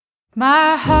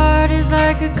My heart is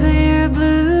like a clear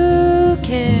blue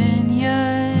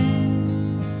canyon,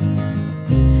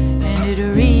 and it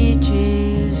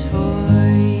reaches for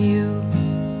you.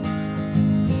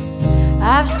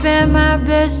 I've spent my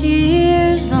best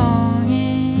years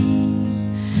longing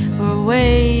for a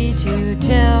way to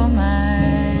tell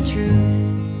my truth.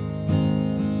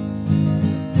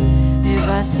 If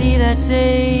I see that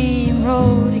same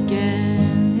road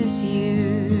again this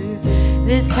year,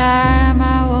 this time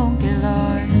I won't get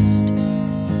lost.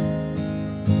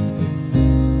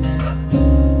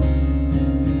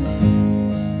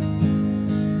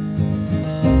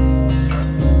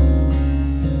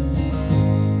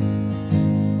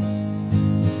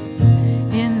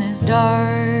 In this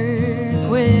dark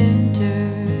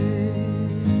winter,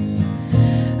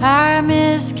 I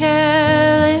miss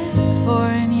California,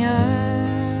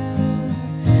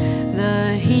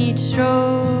 the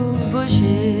heat-stroke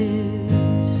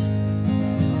bushes,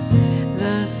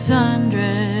 the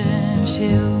sun-drenched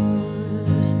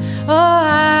hills. Oh,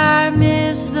 I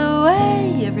miss the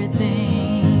way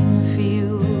everything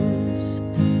feels.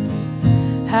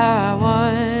 How I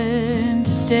want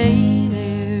to stay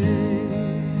there,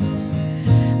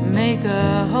 make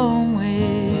a home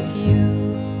with you.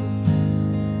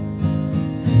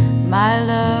 My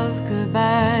love could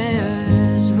buy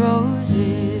us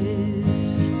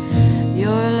roses,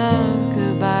 your love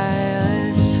could buy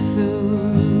us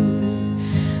food.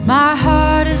 My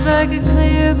heart is like a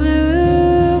clear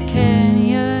blue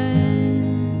canyon,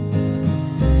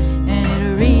 and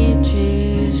it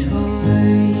reaches for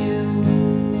you.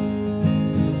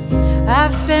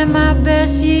 I've spent my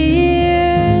best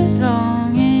years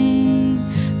longing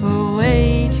for a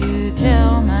way to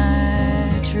tell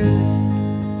my truth.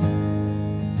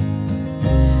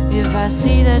 If I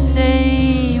see that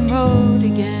same road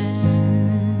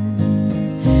again,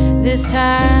 this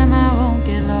time I won't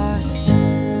get lost.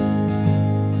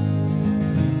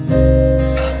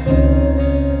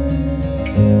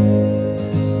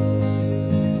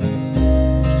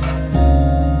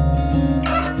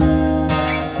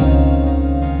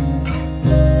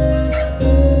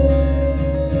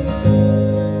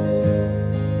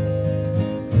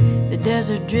 The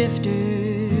desert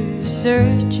drifter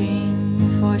searching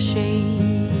for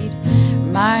shade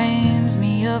reminds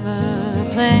me of a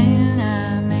plan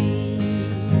I made,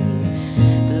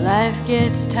 but life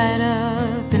gets tied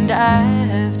up and I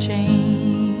have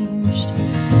changed.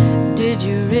 Did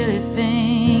you really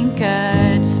think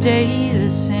I'd stay the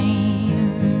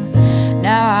same?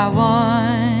 Now I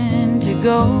want to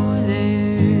go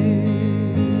there,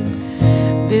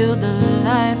 build the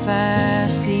life I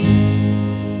see,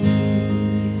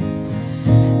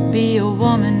 be a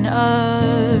woman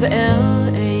of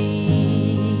LA.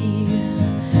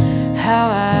 How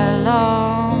I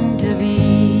long to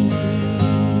be.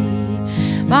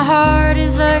 My heart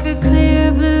is like a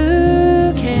clear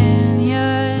blue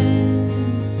canyon,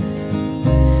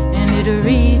 and it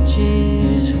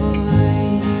reaches for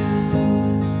you.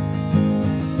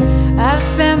 I've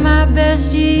spent my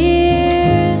best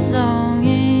years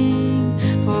longing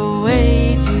for a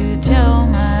way to tell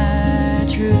my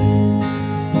truth.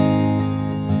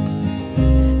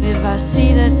 If I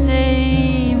see that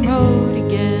same road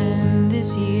again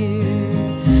this year,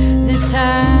 this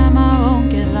time I won't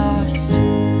get lost.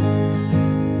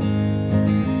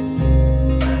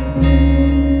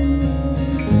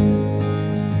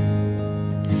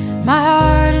 My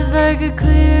heart is like a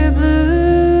clear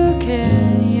blue canyon,